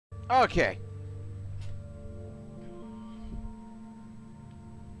Okay.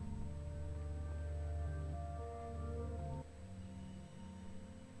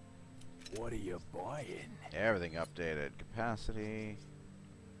 What are you buying? Everything updated. Capacity.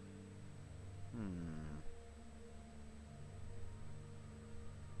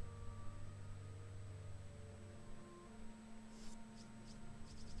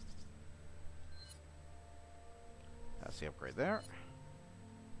 That's the upgrade there.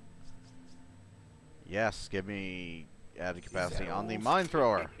 Yes, give me added capacity on the mine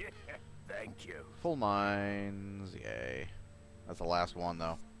thrower. Thank you. Full mines, yay. That's the last one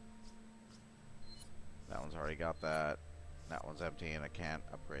though. That one's already got that. That one's empty and I can't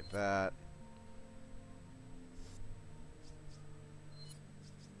upgrade that.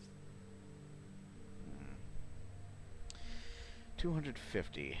 Hmm.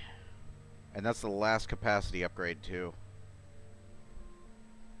 250. And that's the last capacity upgrade too.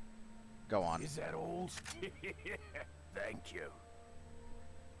 Go on. Is that all? Thank you.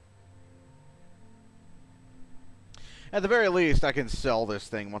 At the very least, I can sell this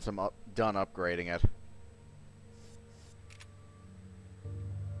thing once I'm done upgrading it.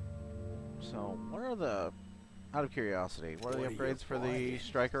 So, what are the... Out of curiosity, what are the upgrades for the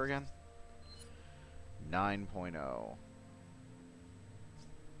Striker again? 9.0.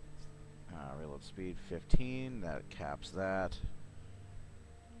 Reload speed 15. That caps that.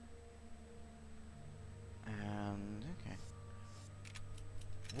 And, okay.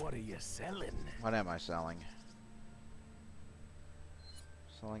 What are you selling? What am I selling?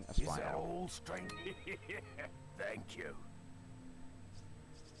 Selling a spinal. Is that all strength? Thank you.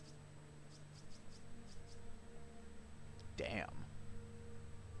 Damn.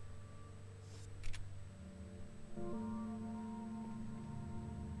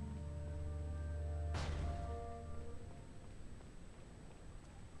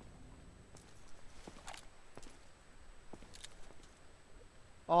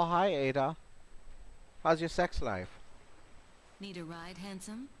 Oh, hi, Ada. How's your sex life? Need a ride,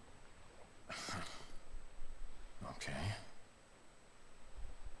 handsome? Okay.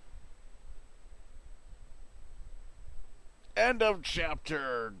 End of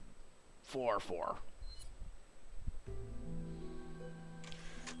chapter 4.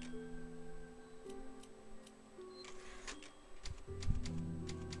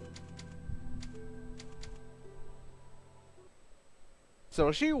 So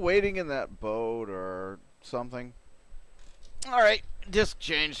is she waiting in that boat or something? Alright, disc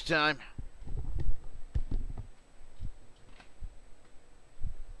change time.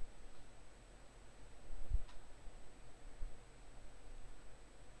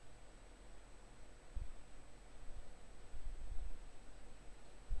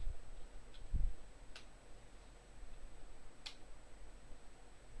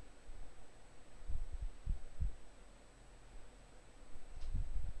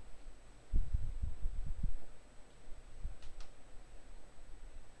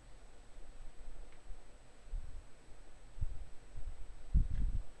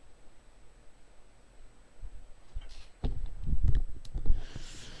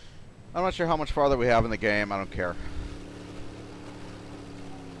 I'm not sure how much farther we have in the game. I don't care.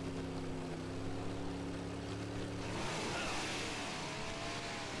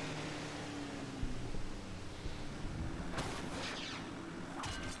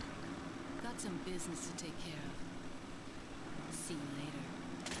 Got some business to take care of. See you later.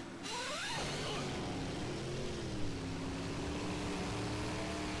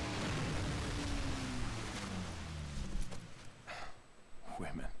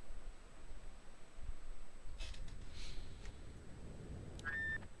 Women.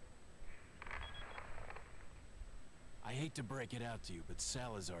 I hate to break it out to you, but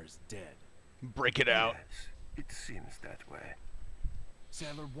Salazar's dead. Break it out. Yes, it seems that way.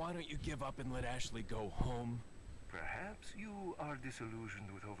 Sadler, why don't you give up and let Ashley go home? Perhaps you are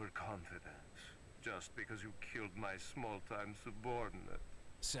disillusioned with overconfidence, just because you killed my small-time subordinate.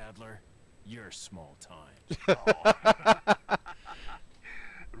 Sadler, you're small time.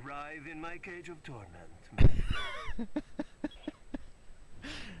 Writhe in my cage of torment.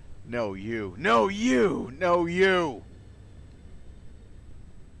 No, you. No, you. No, you.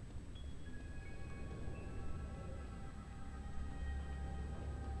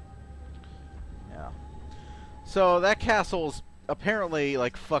 Yeah. So that castle's apparently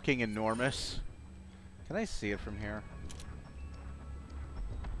like fucking enormous. Can I see it from here?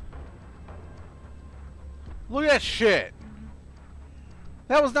 Look at that shit.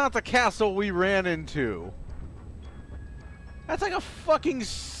 That was not the castle we ran into. That's like a fucking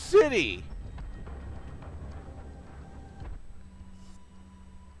city.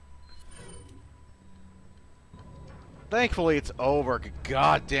 Thankfully, it's over.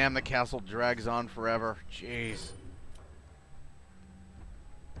 God damn, the castle drags on forever. Jeez.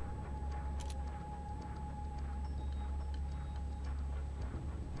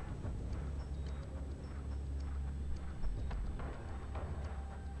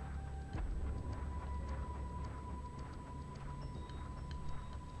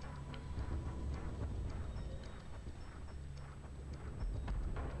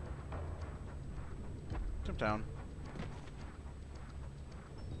 Jump down.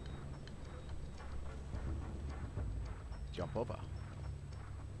 Jump over.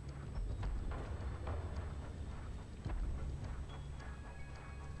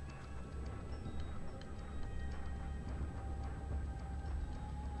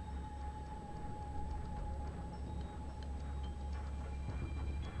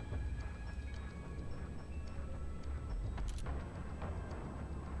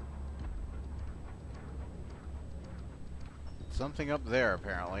 Something up there,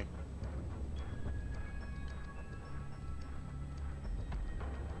 apparently.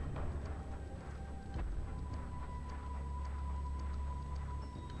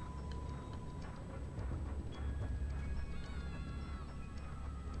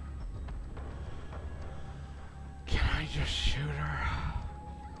 Can I just shoot her?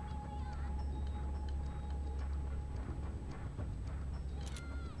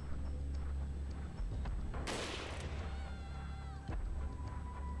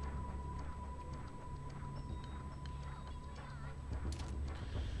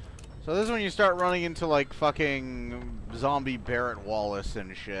 So this is when you start running into, like, fucking zombie Barrett Wallace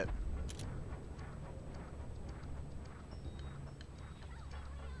and shit.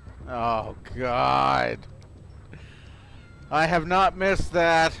 Oh, God. I have not missed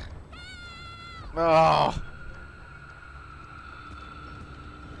that. Oh.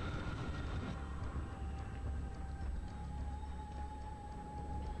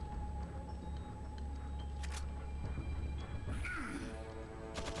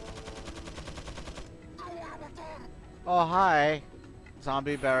 Oh, hi,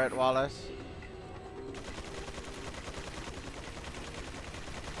 zombie Barrett Wallace.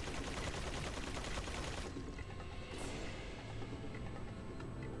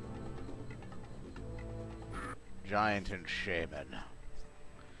 Giant and shaman.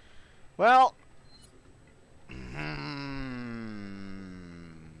 Well,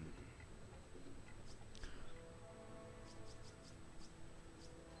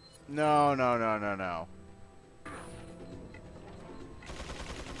 no, no, no, no, no.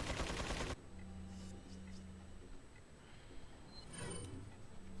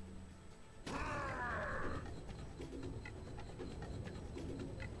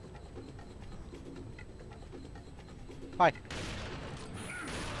 Hi.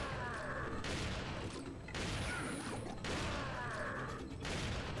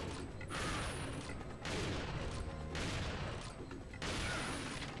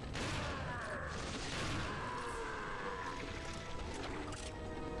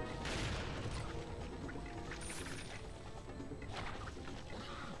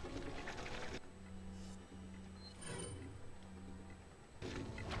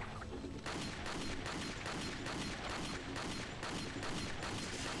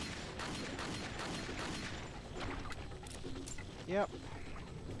 Yep.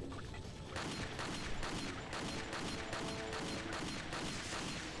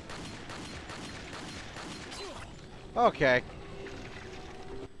 Okay.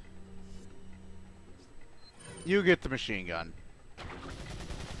 You get the machine gun.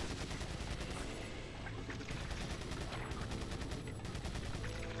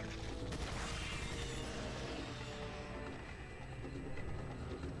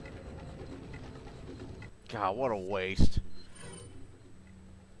 God, what a waste.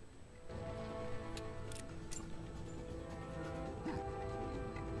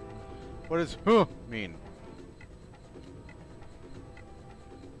 What does huh mean?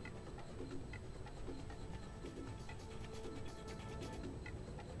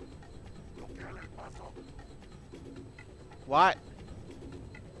 What?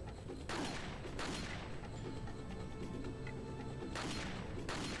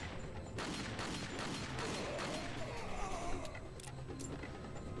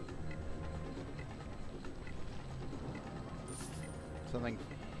 Something.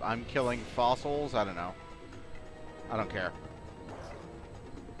 I'm killing fossils? I don't know. I don't care.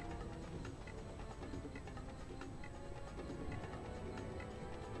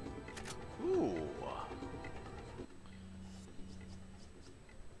 Ooh.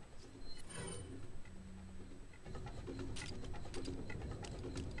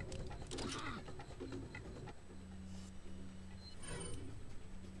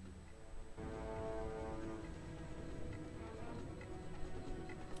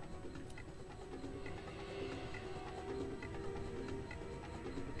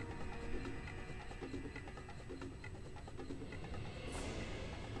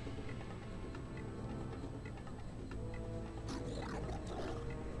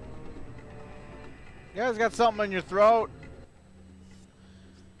 You guys got something in your throat?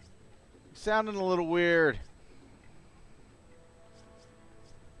 Sounding a little weird.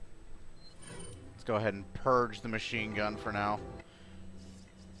 Let's go ahead and purge the machine gun for now.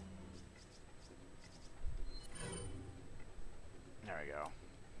 There we go.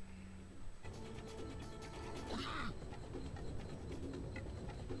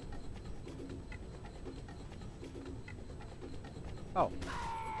 Oh.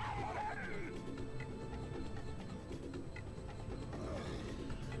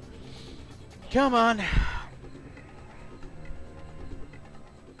 Come on. Let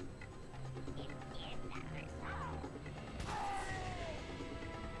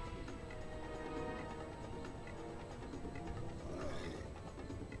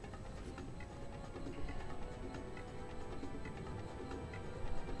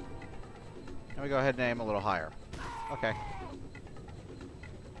me go ahead and aim a little higher. Okay.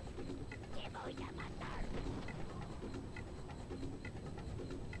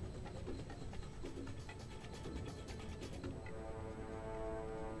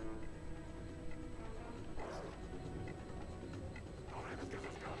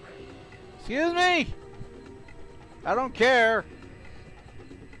 Excuse me! I don't care.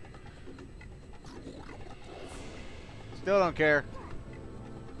 Still don't care.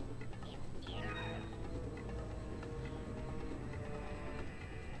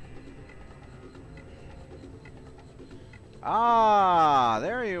 Ah,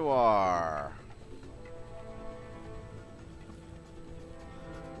 there you are.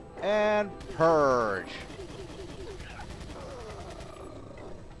 And purge.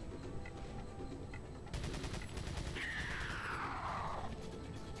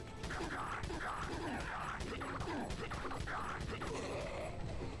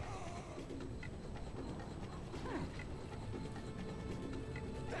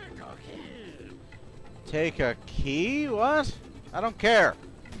 Take a key? What? I don't care.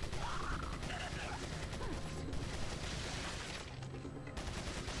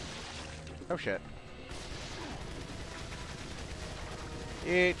 Oh shit.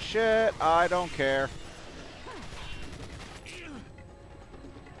 Eat shit. I don't care.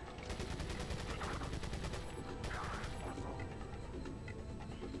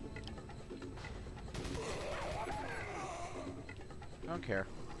 Don't care.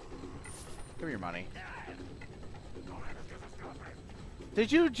 Give me your money. Did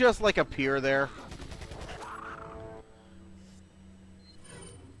you just, like, appear there?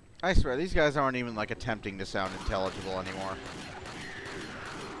 I swear, these guys aren't even, like, attempting to sound intelligible anymore.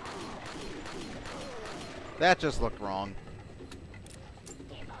 That just looked wrong.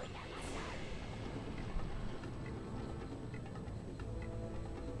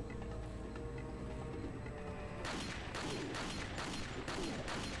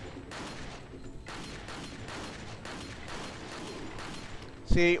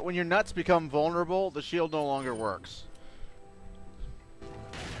 See, when your nuts become vulnerable, the shield no longer works.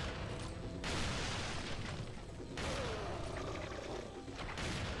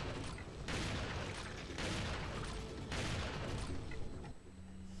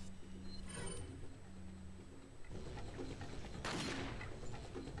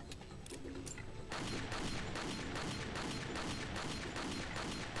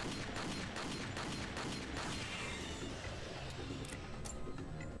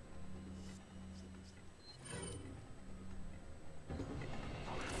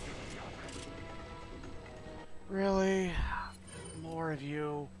 Really? More of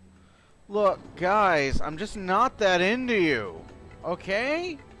you? Look, guys, I'm just not that into you.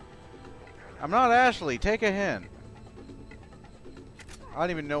 Okay? I'm not Ashley. Take a hint. I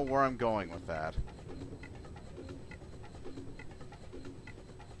don't even know where I'm going with that.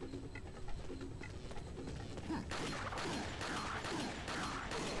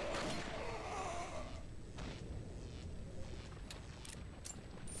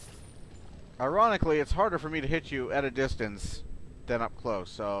 Ironically, it's harder for me to hit you at a distance than up close,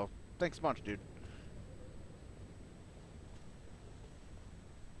 so thanks a bunch, dude.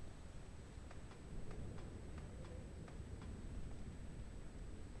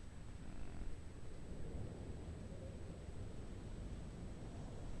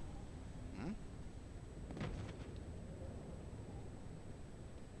 Hmm?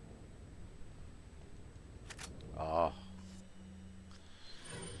 Oh.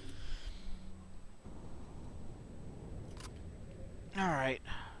 All right.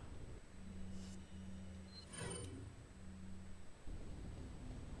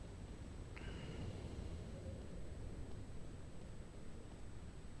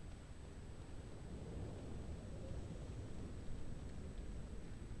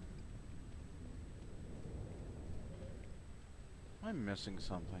 Am I missing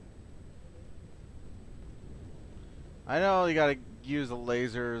something? I know you gotta use the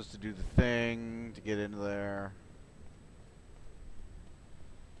lasers to do the thing to get into there.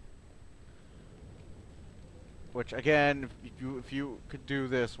 Which again, if you could do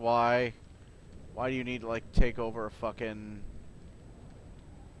this, why do you need to like take over a fucking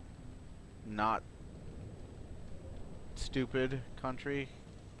not stupid country,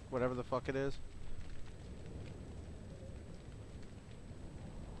 whatever the fuck it is?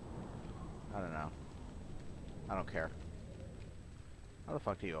 I don't know. I don't care. How the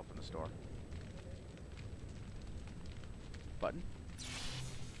fuck do you open this door? Button?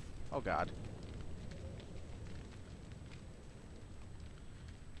 Oh god.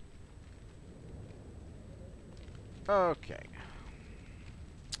 Okay.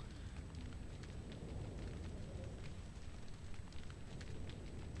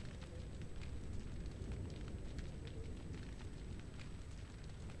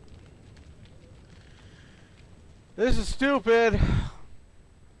 This is stupid.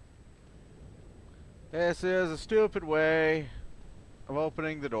 This is a stupid way of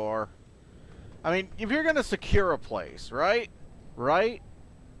opening the door. I mean, if you're gonna secure a place, right? Right?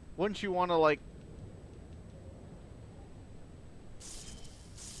 Wouldn't you want to, like,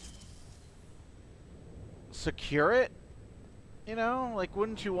 secure it? You know? Like,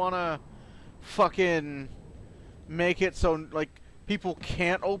 wouldn't you want to fucking make it so, like, people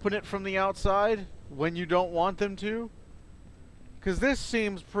can't open it from the outside when you don't want them to? Because this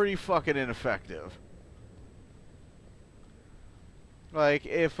seems pretty fucking ineffective. Like,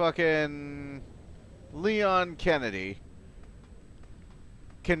 if fucking Leon Kennedy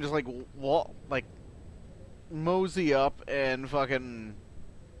can just, like, mosey up and fucking...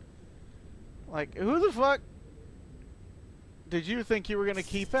 Like, who the fuck did you think you were gonna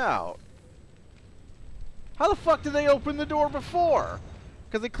keep out? How the fuck did they open the door before?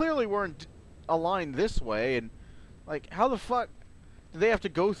 Because they clearly weren't aligned this way, and, like, how the fuck do they have to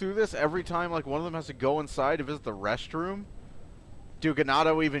go through this every time, like, one of them has to go inside to visit the restroom? Do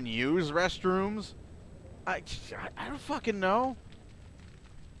Ganado even use restrooms? I don't fucking know.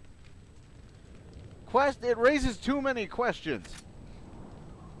 It raises too many questions.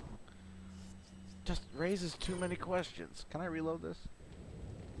 Just raises too many questions. Can I reload this?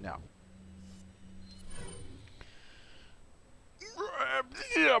 No.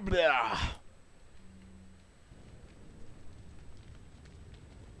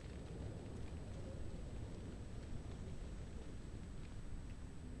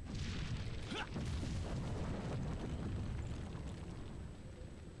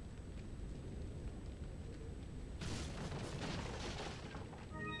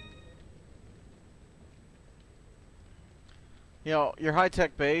 You know, your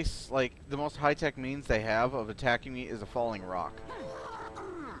high-tech base, like, the most high-tech means they have of attacking me is a falling rock.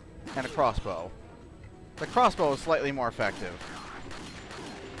 And a crossbow. The crossbow is slightly more effective.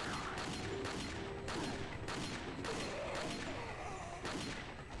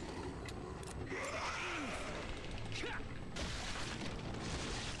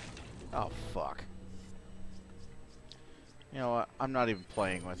 Oh, fuck. You know what? I'm not even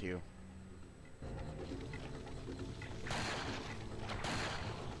playing with you.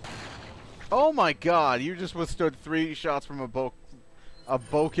 Oh my god, you just withstood 3 shots from a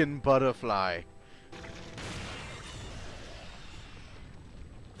Boken butterfly.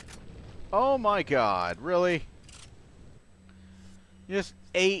 Oh my god, really? You just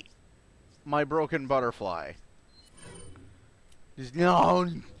ate my broken butterfly. Just, no,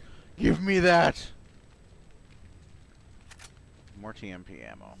 give me that. More TMP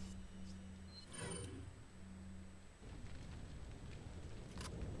ammo.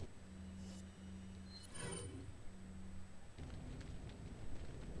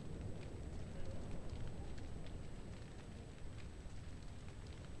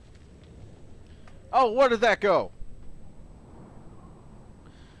 Oh, where did that go?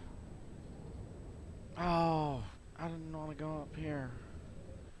 Oh, I didn't want to go up here.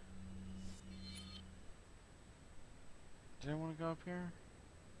 Did I want to go up here?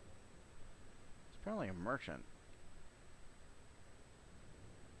 It's apparently a merchant.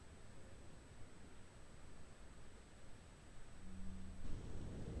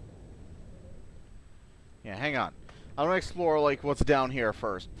 Yeah, hang on. I want to explore, like, what's down here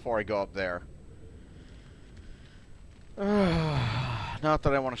first before I go up there. Not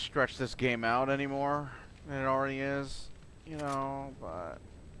that I want to stretch this game out anymore than it already is, you know, but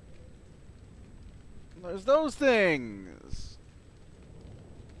there's those things.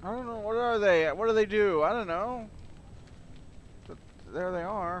 I don't know, what are they? What do they do? I don't know. But there they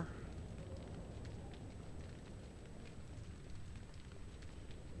are.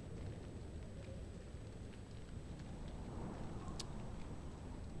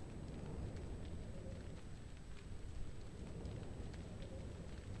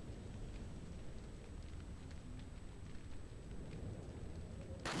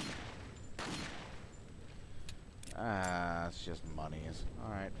 Ah, it's just monies.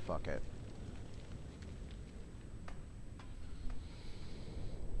 Alright, fuck it.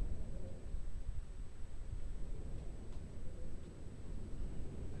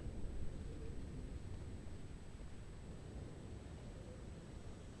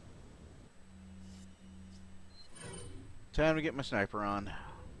 Time to get my sniper on.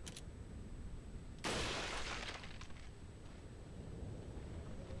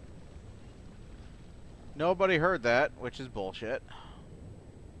 Nobody heard that, which is bullshit.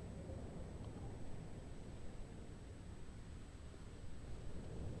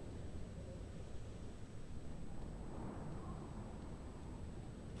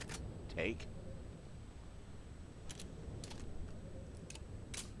 Take.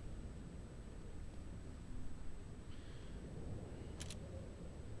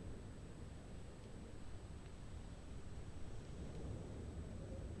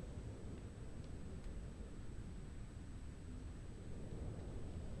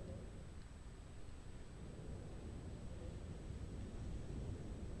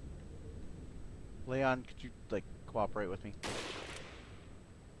 Leon, could you, like, cooperate with me?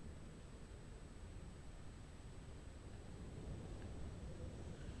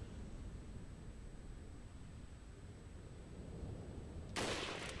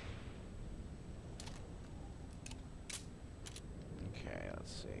 Okay,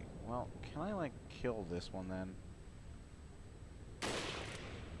 let's see. Well, can I, like, kill this one then?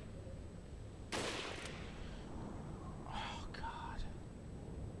 Oh, God.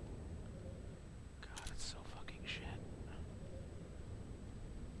 God, it's so fucking shit.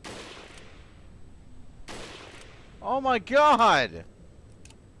 Oh my God!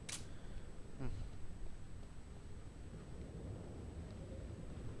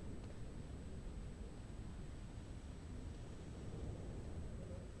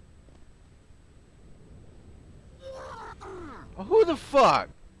 Who the fuck?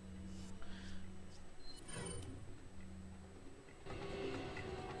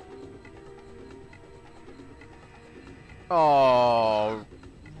 Oh,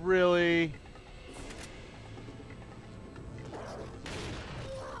 really?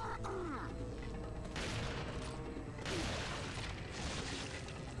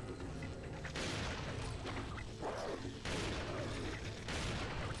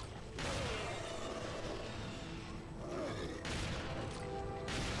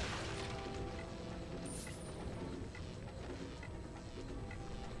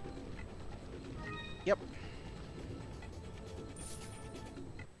 Yep.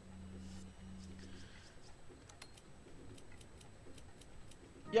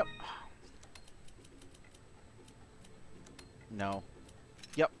 Yep. No.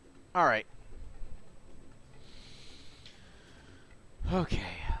 Yep. All right. Okay.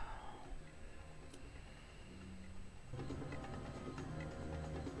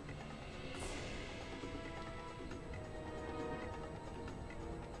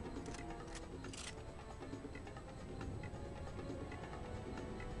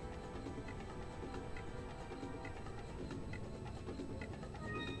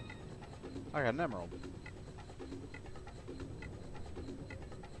 I got an emerald.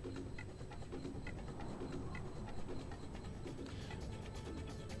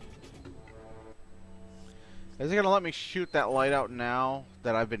 Is it gonna let me shoot that light out now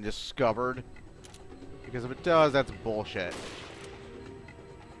that I've been discovered? Because if it does, that's bullshit.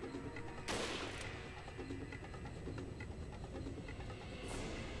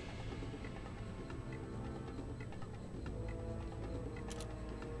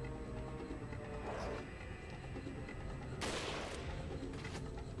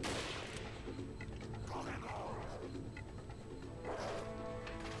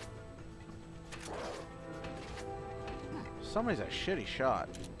 Somebody's a shitty shot.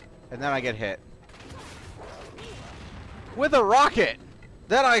 And then I get hit. With a rocket!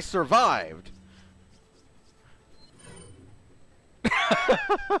 That I survived!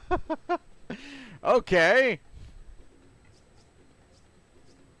 Okay.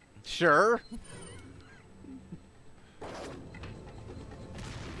 Sure.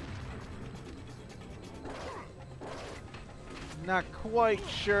 Not quite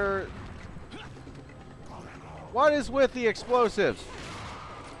sure. What is with the explosives?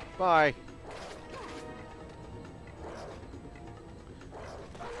 Bye.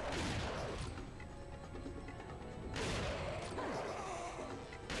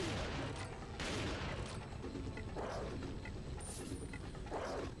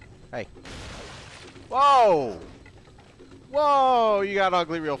 Hey. Whoa! Whoa! You got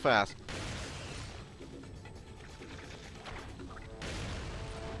ugly real fast.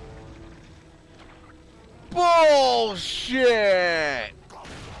 Bullshit!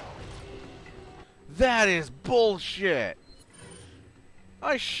 That is bullshit.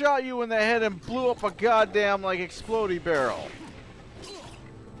 I shot you in the head and blew up a goddamn, like, explodey barrel.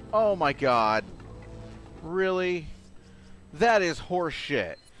 Oh my god. Really? That is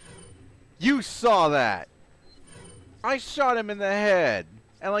horseshit. You saw that. I shot him in the head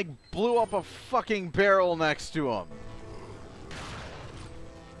and, like, blew up a fucking barrel next to him.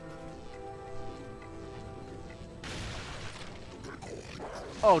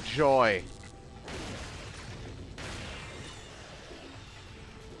 Oh, joy.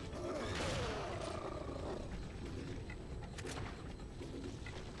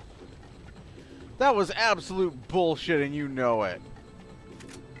 That was absolute bullshit and you know it.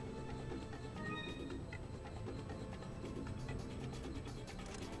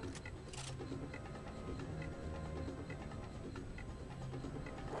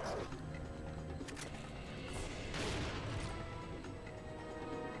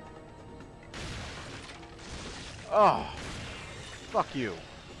 Oh, fuck you.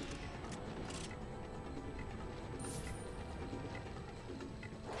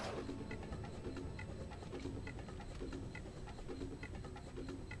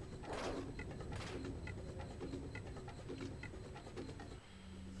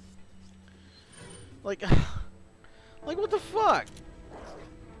 Like, what the fuck?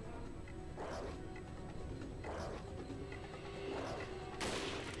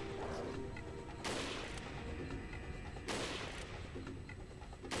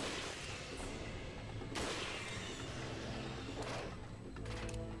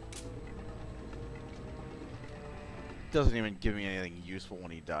 Doesn't even give me anything useful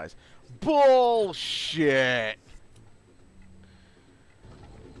when he dies. Bullshit!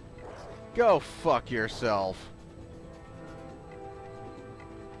 Go fuck yourself.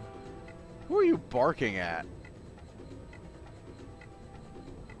 Who are you barking at?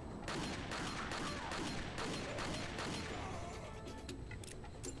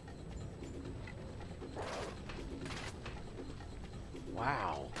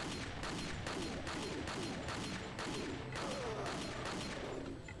 Wow.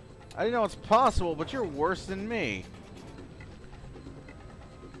 I didn't know it's possible, but you're worse than me.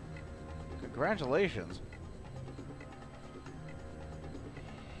 Congratulations.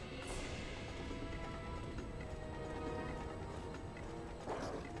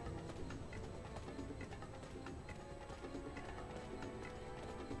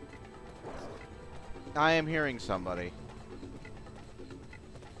 I am hearing somebody.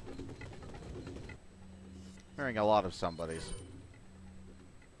 Hearing a lot of somebodies.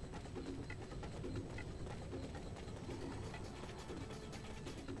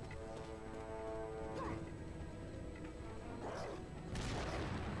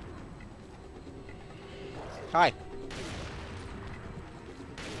 Hi.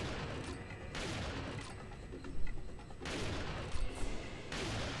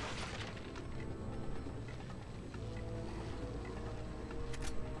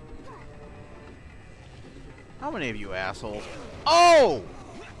 How many of you assholes? Oh!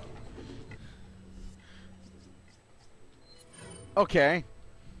 Okay.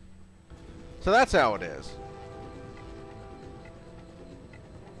 So that's how it is.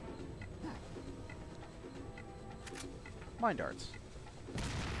 Mind darts.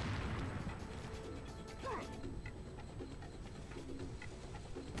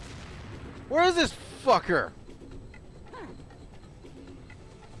 Where is this fucker?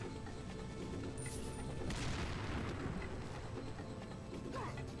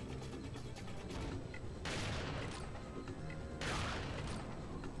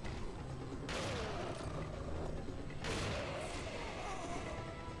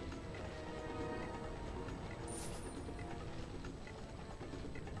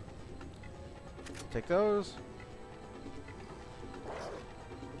 Take those.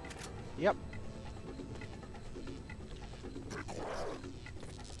 Yep.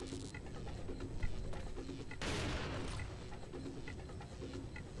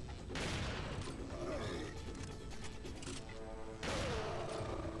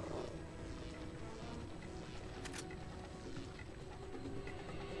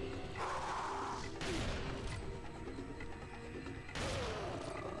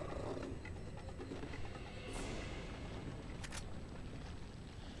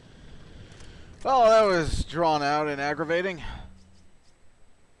 Well, that was drawn out and aggravating.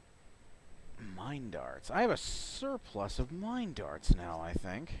 Mine darts. I have a surplus of mine darts now, I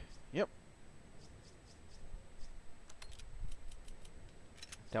think. Yep.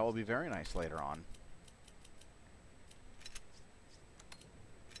 That will be very nice later on.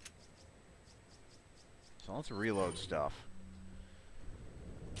 So So let's reload stuff.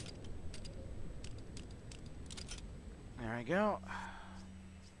 There we go.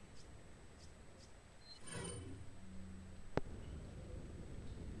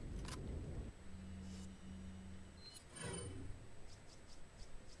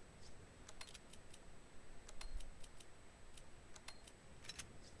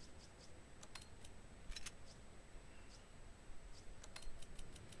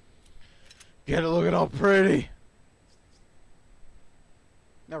 Get it looking all pretty.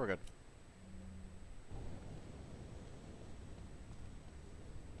 Now we're good.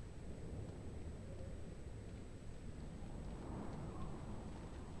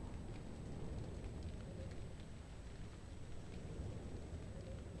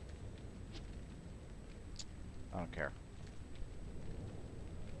 I don't care.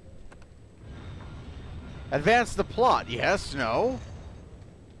 Advance the plot. Yes, no.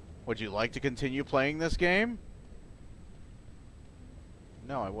 Would you like to continue playing this game?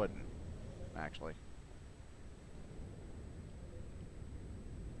 No, I wouldn't. Actually.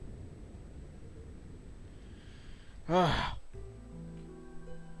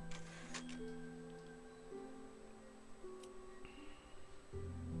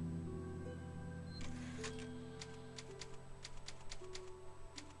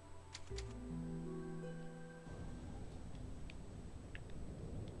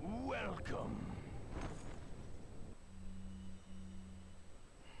 Welcome.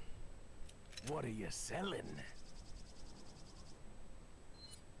 What are you selling?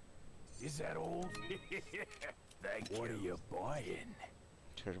 Is that old? Thank you. What are you buying?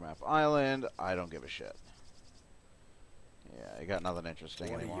 Treasure Map Island. I don't give a shit. Yeah, I got nothing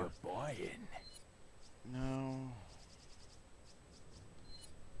interesting anymore. What are you buying? No.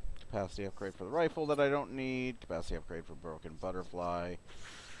 Capacity upgrade for the rifle that I don't need. Capacity upgrade for broken butterfly.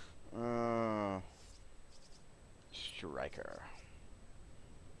 Striker.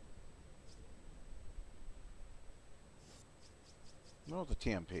 No, the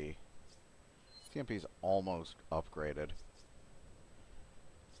TMP. TMP is almost upgraded.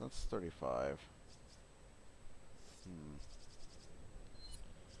 So that's 35.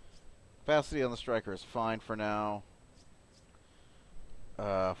 Capacity on the striker is fine for now.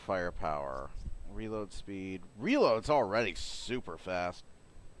 Firepower. Reload speed. Reload's already super fast.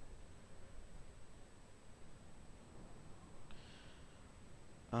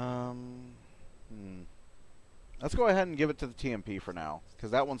 Let's go ahead and give it to the TMP for now,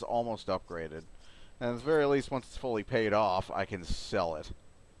 because that one's almost upgraded. And at the very least, once it's fully paid off, I can sell it. So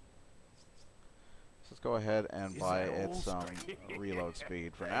let's go ahead and buy it some reload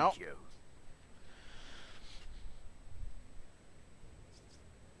speed for now. You.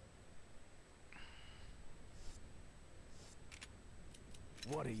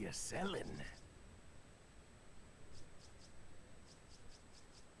 What are you selling?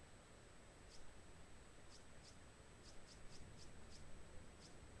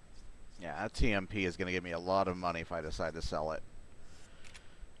 Yeah, that TMP is going to give me a lot of money if I decide to sell it.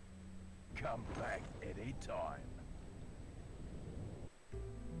 Come back any time.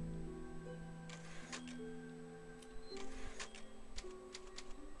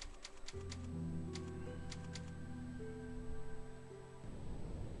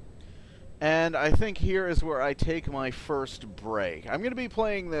 And I think here is where I take my first break. I'm going to be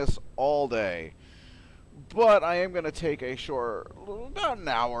playing this all day. But I am going to take a short, about an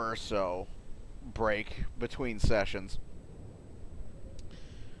hour or so, break between sessions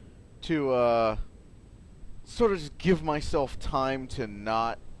to sort of just give myself time to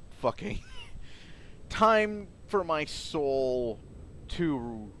not fucking... time for my soul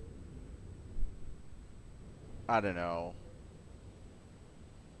to... I don't know.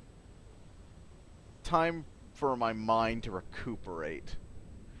 Time for my mind to recuperate.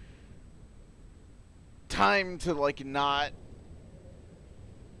 Time to, like, not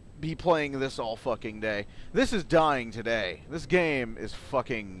be playing this all fucking day. This is dying today. This game is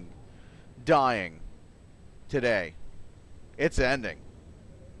fucking dying today. It's ending.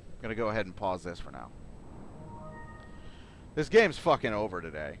 I'm gonna go ahead and pause this for now. This game's fucking over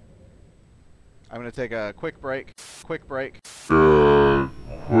today. I'm gonna take a quick break. Quick break. Quick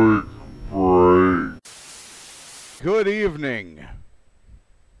break. Good evening.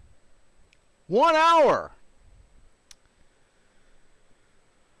 1 hour.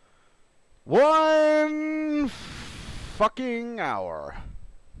 1 fucking hour.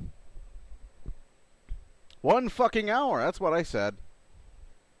 1 fucking hour. That's what I said.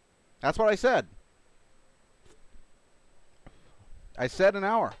 That's what I said. I said an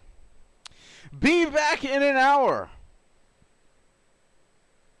hour. Be back in an hour.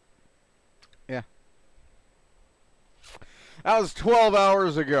 Yeah. That was 12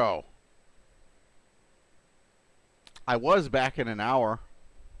 hours ago. I was back in an hour.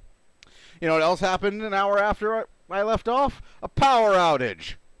 You know what else happened an hour after I left off? A power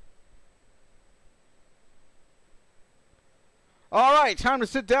outage. Alright, time to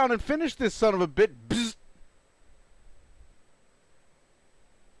sit down and finish this son of a bit. Bzz.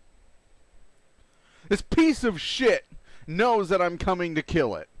 This piece of shit knows that I'm coming to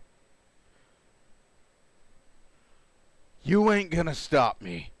kill it. You ain't gonna stop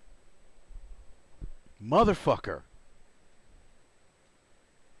me. Motherfucker.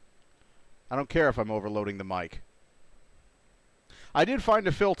 I don't care if I'm overloading the mic. I did find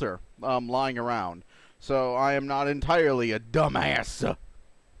a filter lying around, so I am not entirely a dumbass.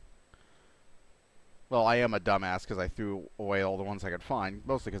 Well, I am a dumbass because I threw away all the ones I could find,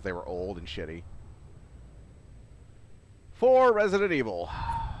 mostly because they were old and shitty. For Resident Evil.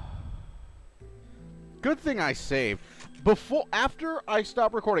 Good thing I saved. After I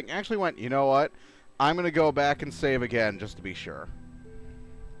stopped recording, I actually went, you know what? I'm going to go back and save again just to be sure.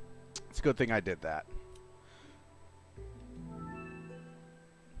 It's a good thing I did that.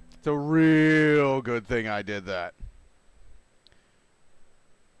 It's a real good thing I did that.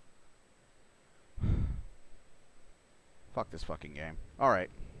 Fuck this fucking game.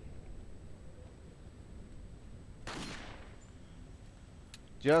 Alright.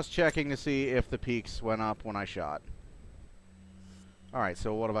 Just checking to see if the peaks went up when I shot. Alright,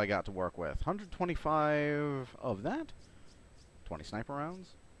 so what have I got to work with? 125 of that. 20 sniper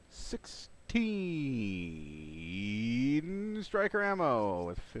rounds. 16 striker ammo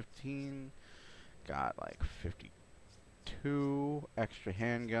with 15. Got like 52 extra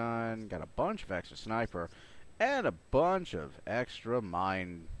handgun. Got a bunch of extra sniper. And a bunch of extra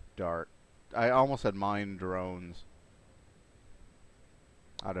mine dart. I almost said mine drones.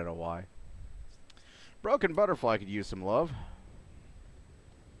 I don't know why. Broken Butterfly could use some love.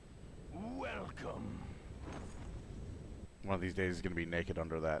 Welcome. One of these days he's going to be naked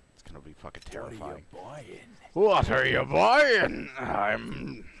under that. It's going to be fucking terrifying. What are you buying? What are you buying?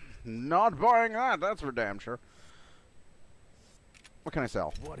 I'm not buying that. That's for damn sure. What can I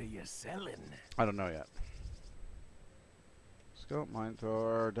sell? What are you selling? I don't know yet. Scope, mine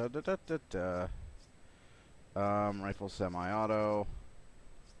thrower, rifle semi-auto.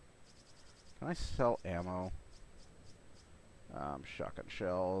 Can I sell ammo? Shotgun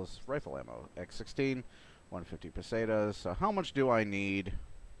shells, rifle ammo, X16, 150 pesetas. So how much do I need?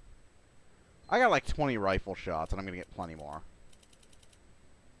 I got like 20 rifle shots, and I'm gonna get plenty more.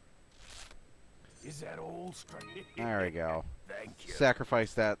 Is that all straight? There we go. Thank you.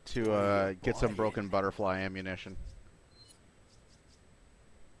 Sacrifice that to get some Broken Butterfly ammunition.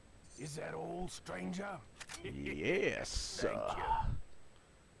 Is that all, stranger? Yes. Thank you.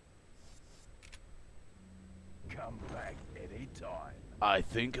 Come back any time. I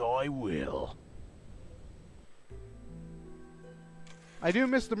think I will. I do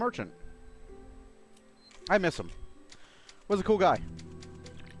miss the merchant. I miss him. Was a cool guy.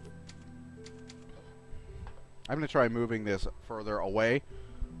 I'm gonna try moving this further away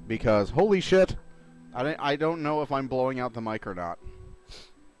because holy shit, I don't know if I'm blowing out the mic or not.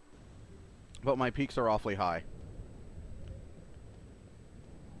 But my peaks are awfully high.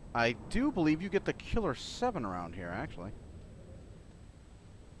 I do believe you get the Killer 7 around here, actually.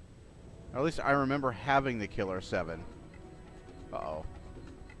 Or at least I remember having the Killer 7. Uh-oh.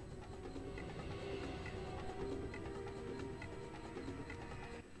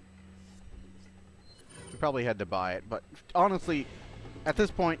 We probably had to buy it, but honestly, at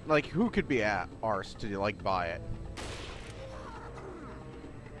this point, like, who could be arsed to, like, buy it?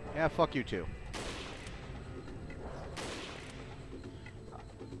 Yeah, fuck you too.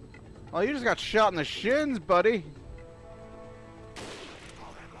 Oh, you just got shot in the shins, buddy.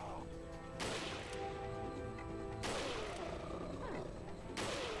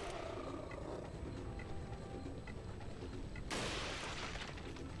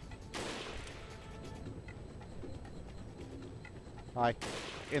 Hi.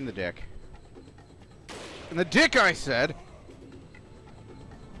 In the dick. In the dick, I said!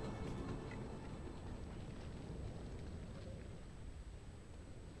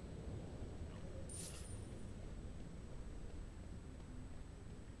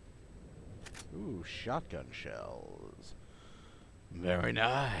 Ooh, shotgun shells. Very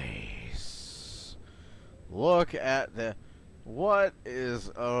nice. Look at the... What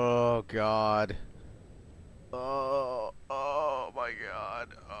is... Oh, God. Oh my God.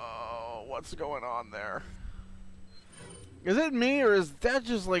 Oh, what's going on there? Is it me, or is that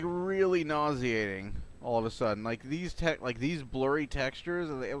just, like, really nauseating all of a sudden? Like, these blurry textures,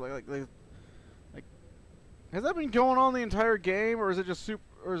 like Has that been going on the entire game, or is it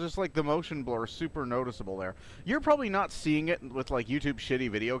just like the motion blur super noticeable there? You're probably not seeing it with like YouTube shitty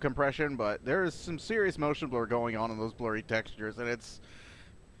video compression, but there is some serious motion blur going on in those blurry textures, and it's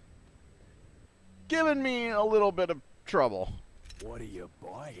giving me a little bit of trouble. What are you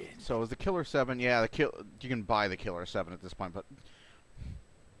buying? So is the Killer 7? Yeah, you can buy the Killer 7 at this point, but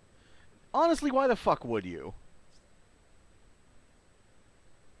honestly, why the fuck would you?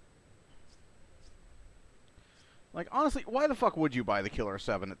 Like, honestly, why the fuck would you buy the Killer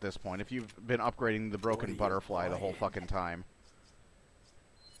 7 at this point if you've been upgrading the Broken Butterfly the whole fucking time?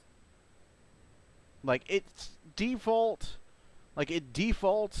 Like, it's default... Like, it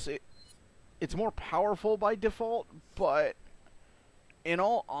defaults... It's more powerful by default, but... In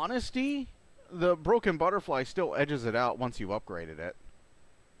all honesty, the Broken Butterfly still edges it out once you've upgraded it.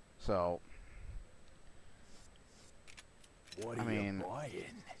 So... What are you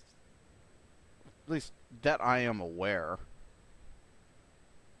buying? At least that I am aware.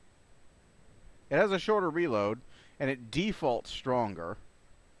 It has a shorter reload, and it defaults stronger.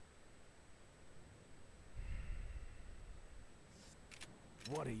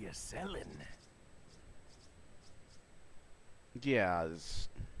 What are you selling? Yeah,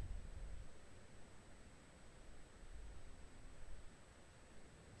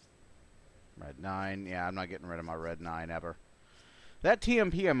 Red 9. Yeah, I'm not getting rid of my Red 9 ever. That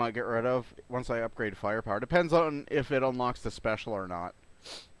TMP I might get rid of once I upgrade firepower. Depends on if it unlocks the special or not.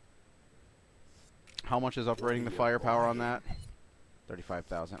 How much is upgrading the firepower on that?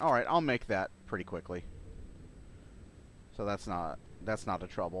 35,000. Alright, I'll make that pretty quickly. So that's not a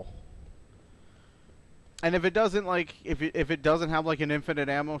trouble. And if it doesn't like if it doesn't have like an infinite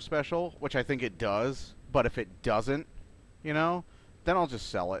ammo special, which I think it does, but if it doesn't, you know, then I'll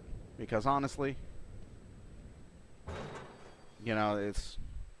just sell it. Because honestly, you know, it's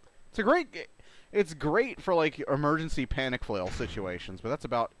great for like emergency panic flail situations, but that's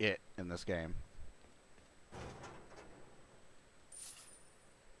about it in this game.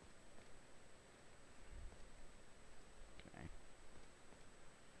 Okay.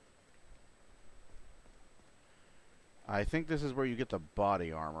 I think this is where you get the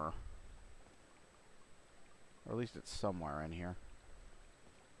body armor. Or at least it's somewhere in here.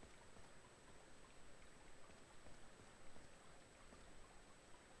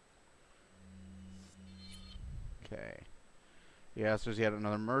 Okay. Yes, there's yet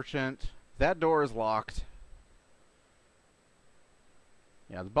another merchant. That door is locked.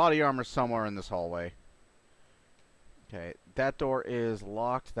 Yeah, the body armor's somewhere in this hallway. Okay, that door is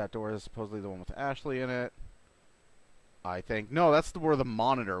locked. That door is supposedly the one with Ashley in it. I think. No, that's where the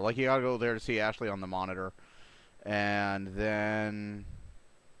monitor. Like, you gotta go there to see Ashley on the monitor. And then...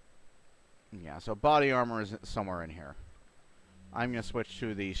 yeah, so body armor is somewhere in here. I'm gonna switch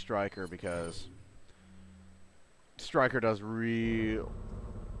to the Striker because... Striker does real...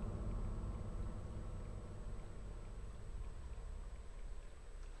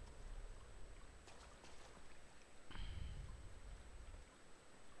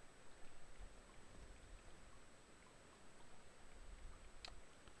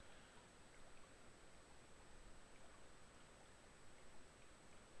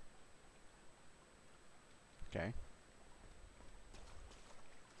 Okay.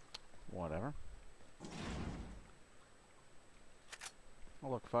 Whatever. Oh,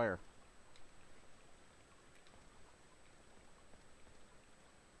 look, fire.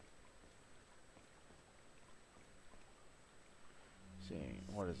 Let's see,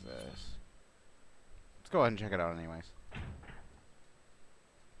 what is this? Let's go ahead and check it out anyways.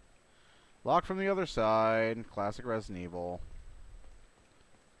 Locked from the other side. Classic Resident Evil.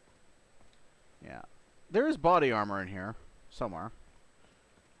 Yeah. There is body armor in here. Somewhere.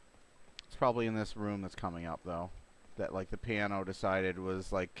 It's probably in this room that's coming up, though. That, like, the piano decided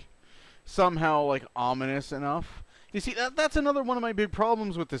was, like, somehow, like, ominous enough. You see, that's another one of my big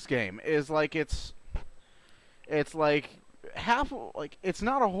problems with this game. Is, like, it's like, it's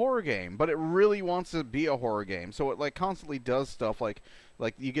not a horror game, but it really wants to be a horror game. So it, like, constantly does stuff like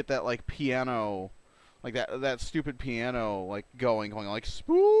you get that, like, piano... like that stupid piano, like, going, like,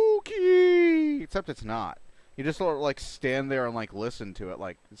 spooky! Except it's not. You just sort of, like, stand there and, like, listen to it.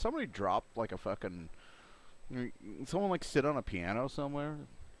 Like, did somebody drop, like, a fucking... someone, like, sit on a piano somewhere?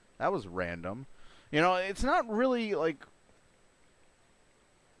 That was random. You know, it's not really, like...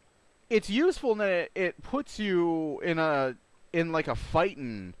 it's useful in that it puts you in, like, a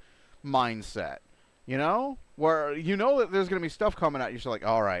fighting mindset. You know? Where you know that there's going to be stuff coming at you. You're like,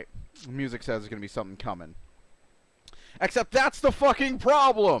 alright. The music says there's going to be something coming. Except that's the fucking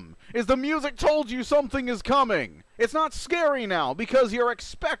problem! Is the music told you something is coming! It's not scary now, because you're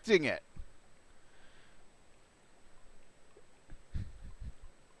expecting it!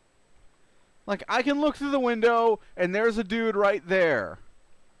 Like, I can look through the window, and there's a dude right there.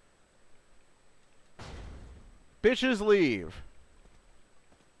 Bitches leave.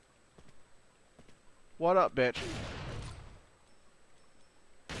 What up, bitch?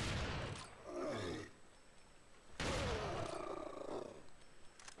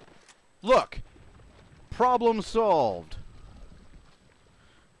 Look! Problem solved.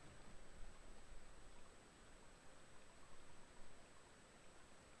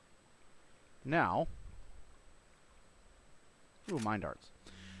 Now... Ooh, mind darts.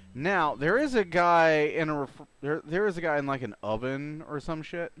 Now, there is a guy in a... There is a guy in, like, an oven or some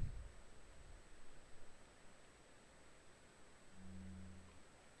shit.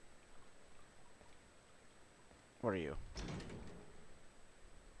 What are you?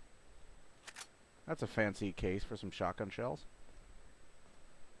 That's a fancy case for some shotgun shells.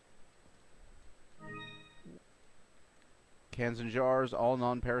 Cans and jars, all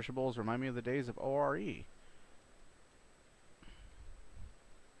non-perishables, remind me of the days of ORE.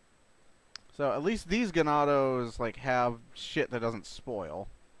 So at least these Ganados like have shit that doesn't spoil.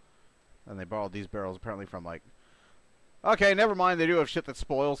 And they borrowed these barrels apparently from like... Okay, never mind, they do have shit that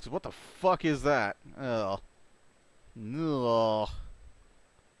spoils, because what the fuck is that? Ugh. Ugh.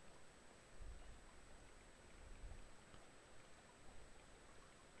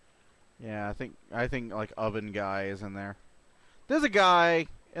 Yeah, I think like oven guy is in there. There's a guy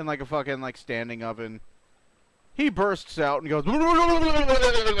in like a fucking like standing oven. He bursts out and goes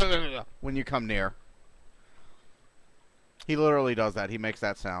when you come near. He literally does that. He makes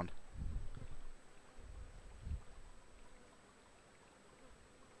that sound.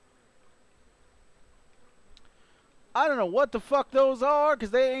 I don't know what the fuck those are,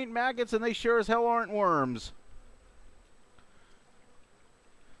 because they ain't maggots and they sure as hell aren't worms.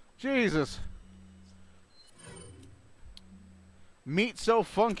 Jesus. Meat so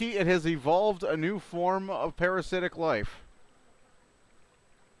funky it has evolved a new form of parasitic life.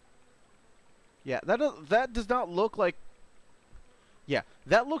 Yeah, that does not look like... Yeah,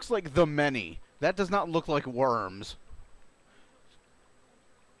 that looks like the many. That does not look like worms.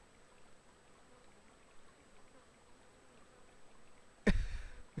 Am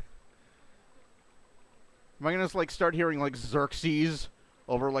I gonna just, like, start hearing, like, Xerxes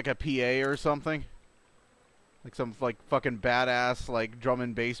over, like, a PA or something? Like some, like, fucking badass, like, drum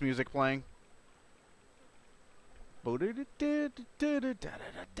and bass music playing? Play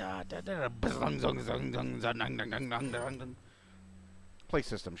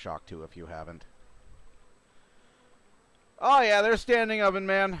System Shock 2 if you haven't. Oh yeah, they're standing oven,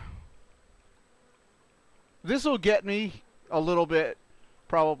 man. This'll get me a little bit,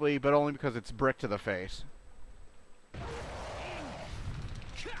 probably, but only because it's brick to the face.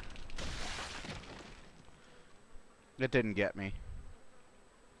 It didn't get me.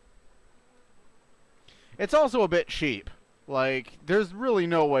 It's also a bit cheap. Like, there's really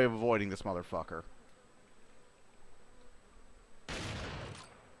no way of avoiding this motherfucker.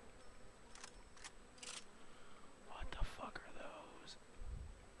 What the fuck are those?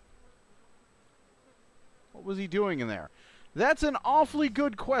 What was he doing in there? That's an awfully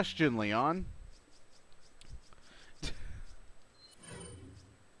good question, Leon.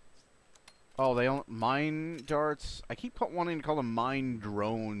 Oh, they don't... Mine darts? I keep wanting to call them mine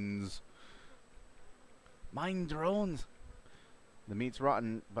drones. Mine drones? The meat's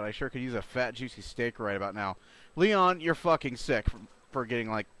rotten, but I sure could use a fat, juicy steak right about now. Leon, you're fucking sick for getting,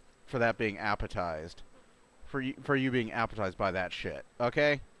 like... For that being appetized. For you being appetized by that shit.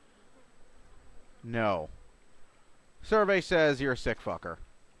 Okay? No. Survey says you're a sick fucker.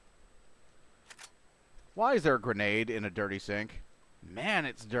 Why is there a grenade in a dirty sink? Man,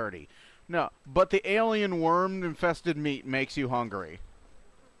 it's dirty. No, but the alien worm-infested meat makes you hungry.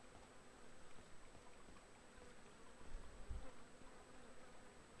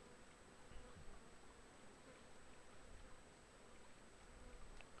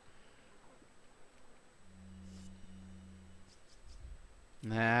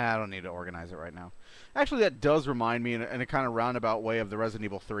 Nah, I don't need to organize it right now. Actually, that does remind me in a kind of roundabout way of the Resident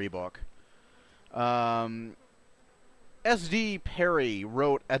Evil 3 book. S.D. Perry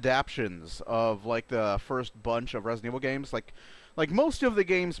wrote adaptions of like the first bunch of Resident Evil games, like most of the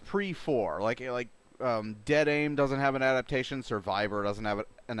games pre-4. Like Dead Aim doesn't have an adaptation. Survivor doesn't have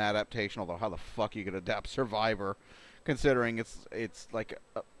an adaptation. Although how the fuck you could adapt Survivor, considering it's like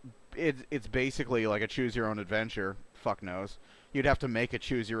it's basically like a choose your own adventure. Fuck knows. You'd have to make a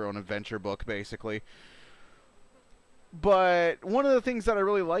choose your own adventure book basically. But one of the things that I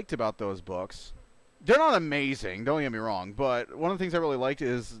really liked about those books. They're not amazing, don't get me wrong, but one of the things I really liked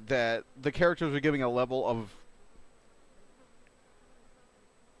is that the characters were giving a level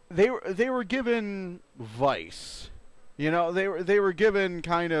they were given Vice. You know, they were given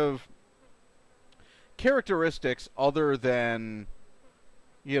kind of characteristics other than,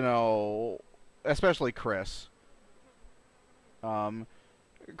 you know, especially Chris.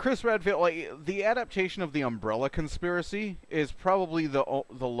 Chris Redfield, like, the adaptation of the Umbrella Conspiracy is probably the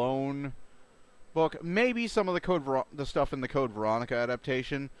lone book. Maybe some of the stuff in the Code Veronica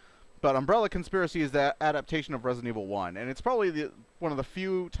adaptation, but Umbrella Conspiracy is that adaptation of Resident Evil 1, and it's probably one of the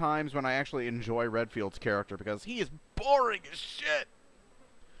few times when I actually enjoy Redfield's character, because he is boring as shit.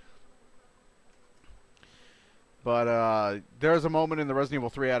 But there's a moment in the Resident Evil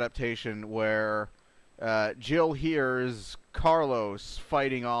 3 adaptation where Jill hears Carlos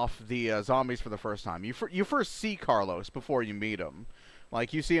fighting off the zombies for the first time. You first see Carlos before you meet him.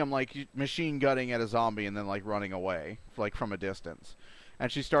 Like, you see him, like, machine gunning at a zombie and then, like, running away, like, from a distance.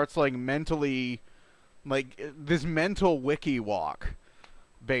 And she starts, like, mentally, like, this mental wiki walk,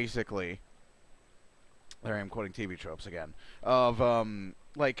 basically. There I am quoting TV tropes again. Of,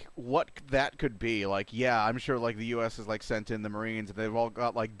 like, what that could be. Like, yeah, I'm sure, like, the U.S. has, like, sent in the Marines, and they've all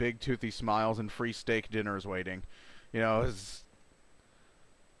got, like, big toothy smiles and free steak dinners waiting. You know, it's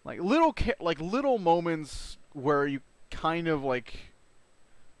like little moments where you kind of, like,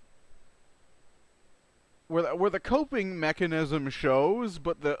 where the coping mechanism shows,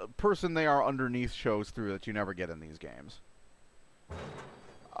 but the person they are underneath shows through, that you never get in these games.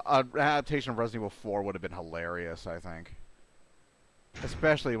 An adaptation of Resident Evil 4 would have been hilarious, I think.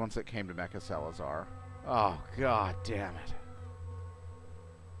 Especially once it came to Mecha Salazar. Oh, god damn it.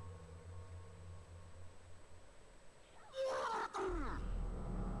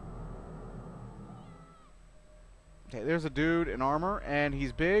 Okay, there's a dude in armor, and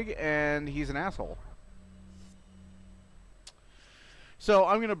he's big, and he's an asshole. So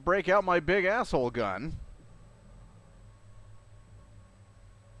I'm gonna break out my big asshole gun.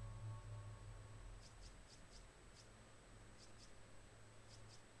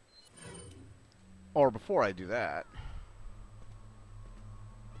 Or before I do that,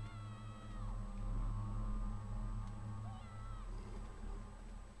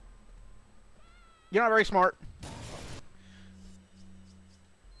 you're not very smart.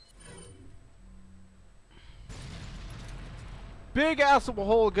 Big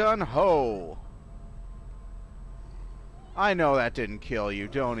asshole gun, ho! I know that didn't kill you.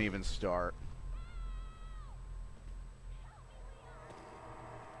 Don't even start.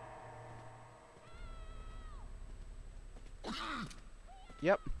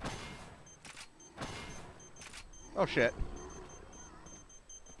 Yep. Oh, shit.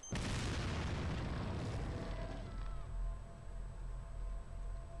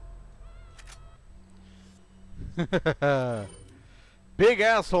 Big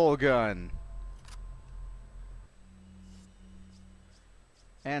asshole gun.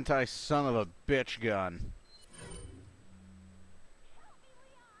 Anti-son of a bitch gun.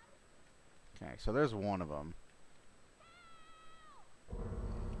 Okay, so there's one of them.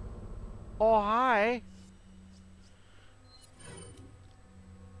 Oh, hi.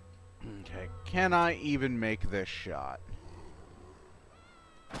 Okay, can I even make this shot?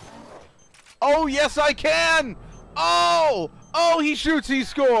 Oh, yes, I can! Oh! Oh, he shoots, he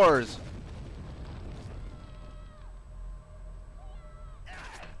scores!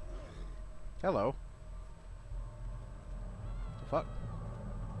 Hello. The fuck?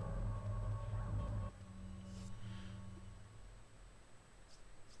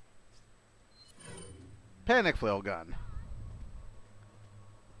 Panic flail gun.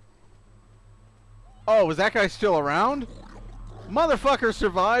 Oh, is that guy still around? Motherfucker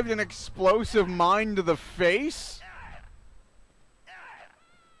survived an explosive mine to the face?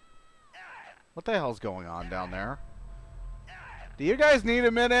 What the hell's going on down there? Do you guys need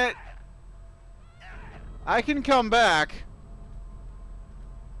a minute? I can come back.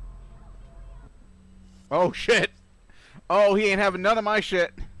 Oh, shit. Oh, he ain't having none of my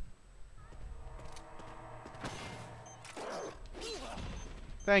shit.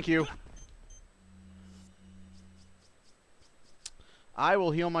 Thank you. I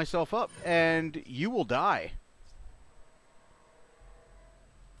will heal myself up, and you will die.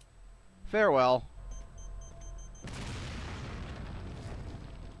 Farewell.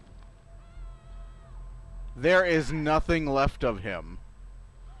 There is nothing left of him.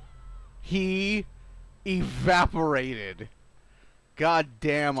 He evaporated. God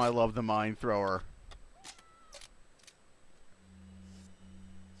damn, I love the mine thrower.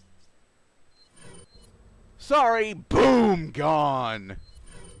 Sorry, boom, gone.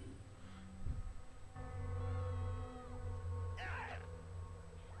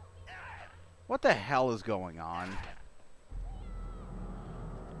 What the hell is going on?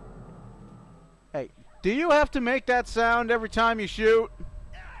 Hey, do you have to make that sound every time you shoot?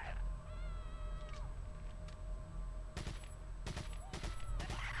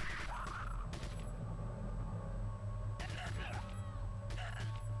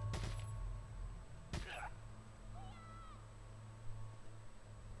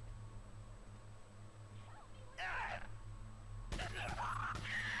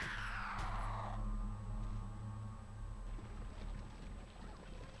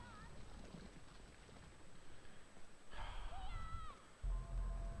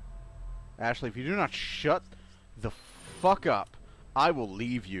 Ashley, if you do not shut the fuck up, I will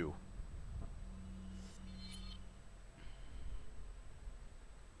leave you.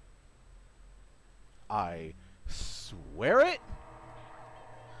 I swear it.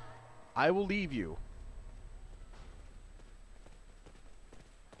 I will leave you.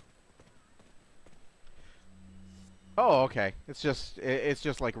 Oh, okay. It's just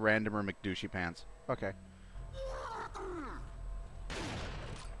like randomer McDouchey pants. Okay.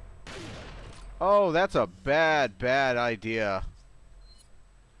 Oh, that's a bad, bad idea.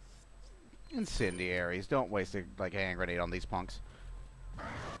 Incendiaries. Don't waste a hand grenade on these punks.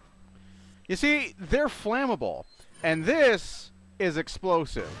 You see, they're flammable. And this is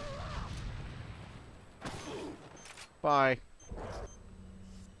explosive. Bye.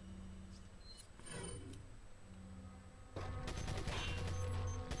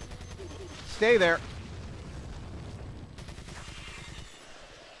 Stay there.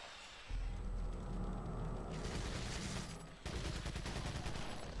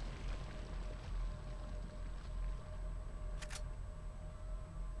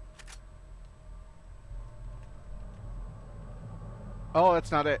 Oh,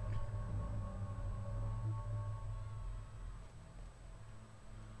 that's not it.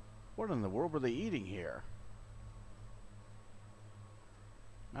 What in the world were they eating here?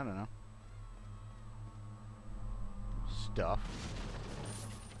 I don't know. Stuff.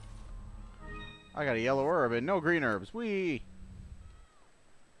 I got a yellow herb and no green herbs. Whee!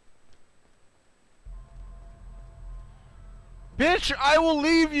 Bitch, I will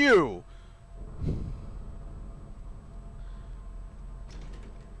leave you!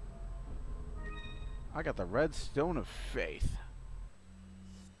 I got the red stone of faith.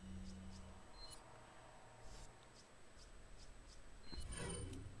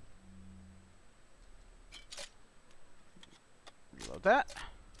 Reload that.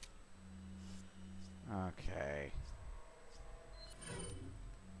 Okay.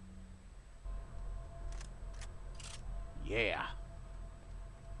 Yeah.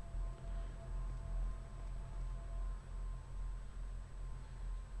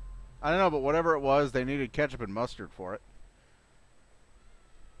 I don't know, but whatever it was, they needed ketchup and mustard for it.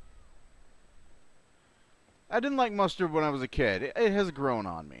 I didn't like mustard when I was a kid. It has grown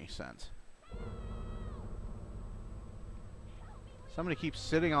on me since. Somebody keeps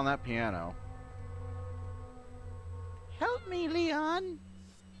sitting on that piano. Help me, Leon.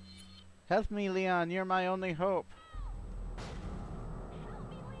 Help me, Leon. You're my only hope.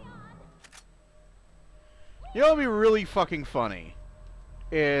 You know what would be really fucking funny?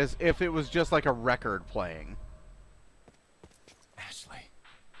 Is if it was just like a record playing. Ashley.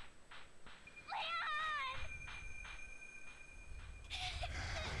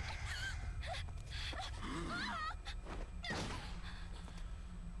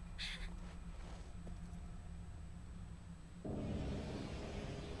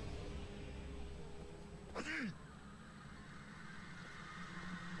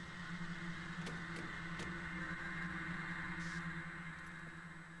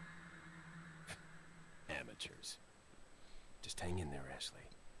 Amateurs. Just hang in there, Ashley.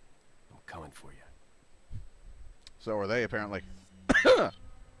 I'm coming for you. So are they, apparently.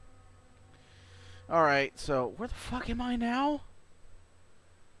 Alright, so where the fuck am I now?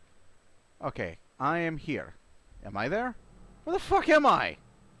 Okay, I am here. Am I there? Where the fuck am I?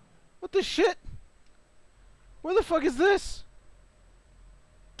 What the shit? Where the fuck is this?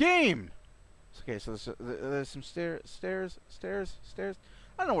 Game! Okay, so there's some stairs. I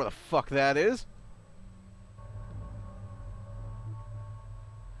don't know where the fuck that is.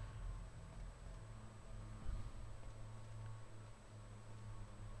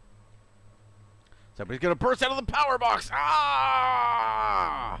 Somebody's gonna burst out of the power box!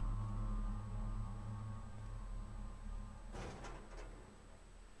 Ah!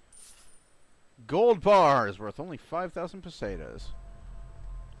 Gold bars worth only 5,000 pesetas.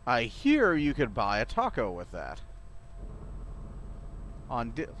 I hear you could buy a taco with that.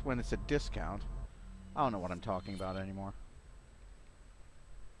 On when it's a discount. I don't know what I'm talking about anymore.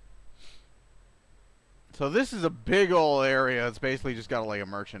 So this is a big old area. It's basically just got like a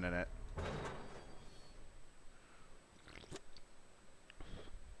merchant in it.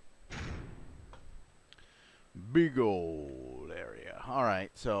 big old area.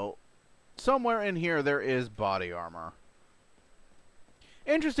 Alright, so somewhere in here there is body armor.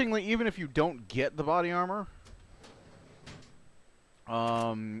 Interestingly, even if you don't get the body armor,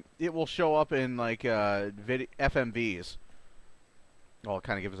 it will show up in, like, FMVs. Well, it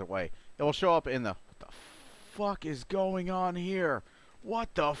kind of gives it away. It will show up in the... What the fuck is going on here?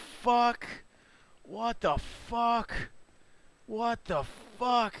 What the fuck? What the fuck? What the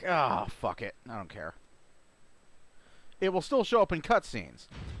fuck? Ah, fuck it. I don't care. It will still show up in cutscenes.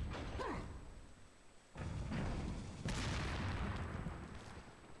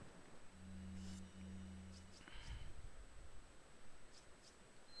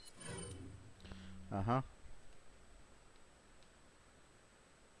 Uh-huh.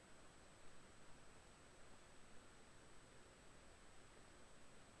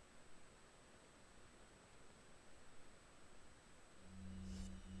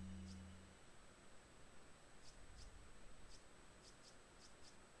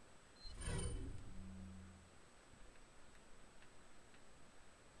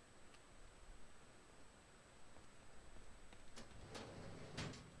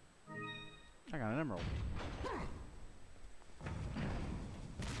 I got an emerald.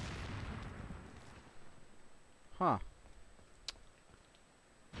 Huh.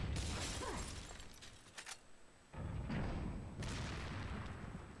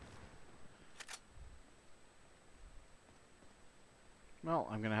 Well,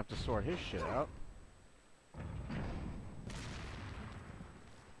 I'm gonna have to sort his shit out.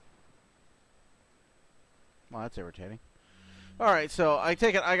 Well, that's irritating. Alright, so I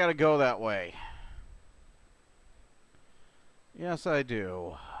take it I gotta go that way. Yes, I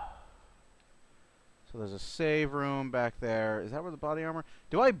do. So there's a save room back there. Is that where the body armor...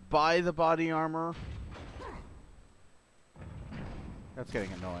 Do I buy the body armor? That's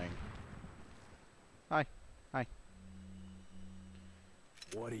getting annoying. Hi. Hi.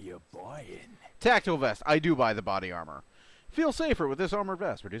 What are you buying? Tactical vest. I do buy the body armor. Feel safer with this armored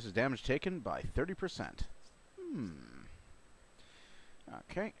vest. Reduces damage taken by 30%.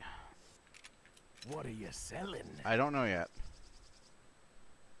 Okay. What are you selling? I don't know yet.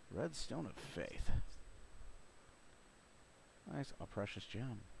 Red Stone of Faith. Nice. A precious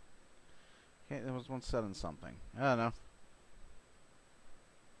gem. Okay, there was one set in something. I don't know.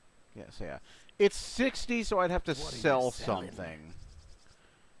 Yes, yeah. It's 60, so I'd have to sell something.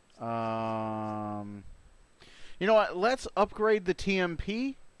 You know what? Let's upgrade the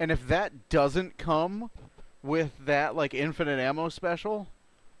TMP, and if that doesn't come with that, like, infinite ammo special,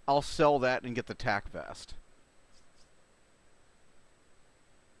 I'll sell that and get the tac vest.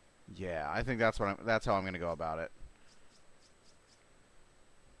 Yeah, I think that's what that's how I'm going to go about it.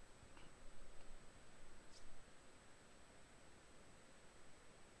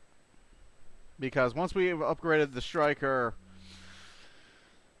 Because once we've upgraded the striker,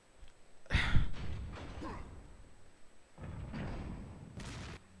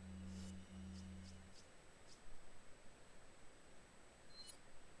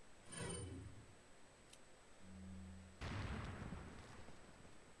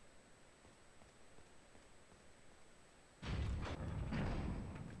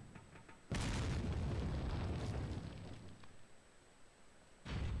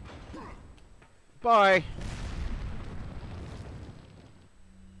 bye.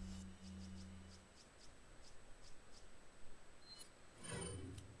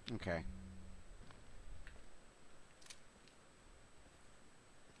 Okay.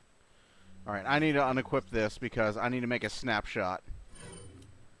 Alright, I need to unequip this because I need to make a snapshot.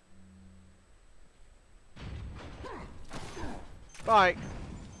 Bye.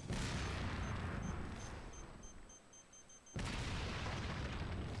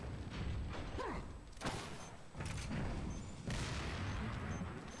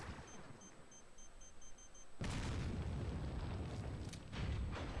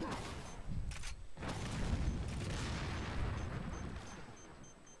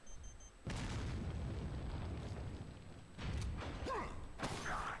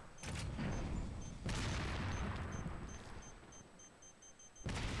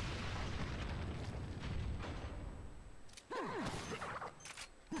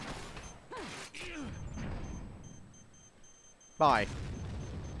 Bye.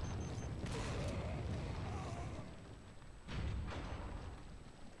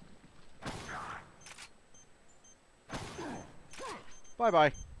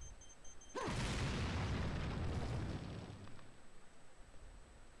 Bye-bye.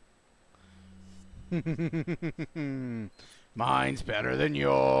 Mine's better than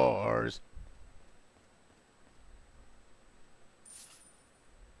yours.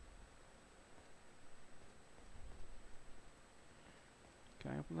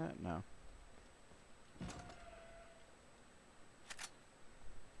 No.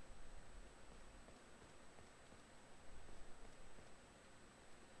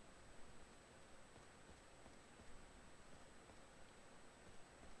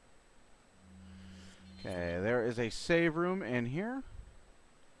 Okay, there is a save room in here.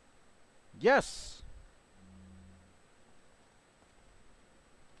 Yes!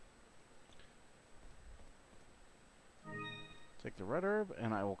 Take the red herb,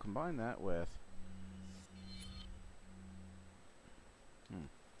 and I will combine that with...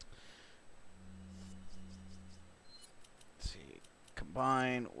 Let's see.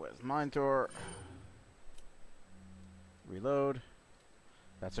 Combine with Minotaur. Reload.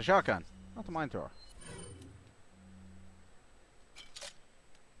 That's a shotgun, not the Minotaur.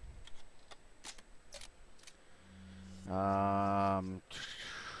 Combine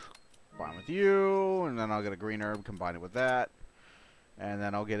with you, and then I'll get a green herb, combine it with that. And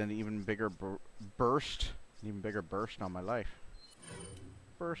then I'll get an even bigger burst. An even bigger burst on my life.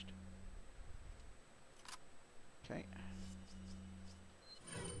 Burst. Okay.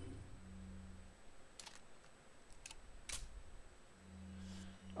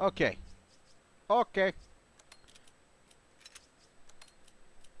 Okay. Okay.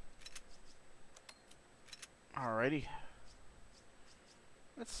 Alrighty.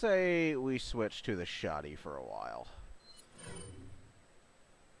 Let's say we switch to the shoddy for a while.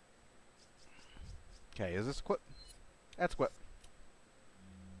 Okay, is this equip? That's equip.